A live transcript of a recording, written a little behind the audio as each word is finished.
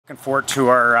Looking forward to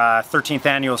our 13th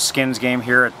annual Skins game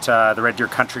here at the Red Deer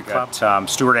Country Club.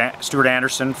 Stuart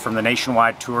Anderson from the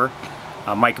Nationwide Tour,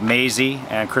 Mike Maisie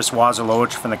and Chris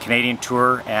Wazalowicz from the Canadian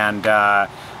Tour, and a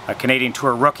Canadian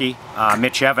Tour rookie,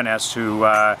 Mitch Evanes, who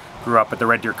grew up at the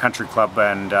Red Deer Country Club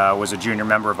and was a junior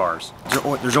member of ours.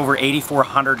 There's over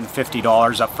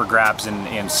 $8,450 up for grabs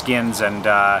in skins and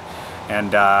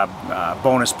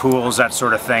bonus pools, that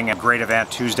sort of thing. A great event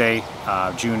Tuesday,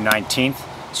 June 19th.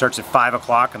 Starts at 5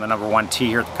 o'clock on the #1 tee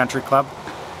here at the Country Club.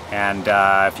 And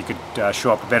if you could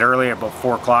show up a bit early, about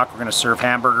 4 o'clock, we're going to serve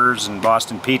hamburgers, and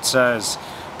Boston Pizza is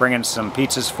bringing some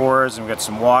pizzas for us, and we've got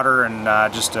some water, and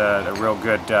just a real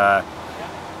good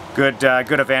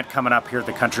event coming up here at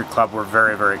the Country Club. We're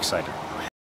very, very excited.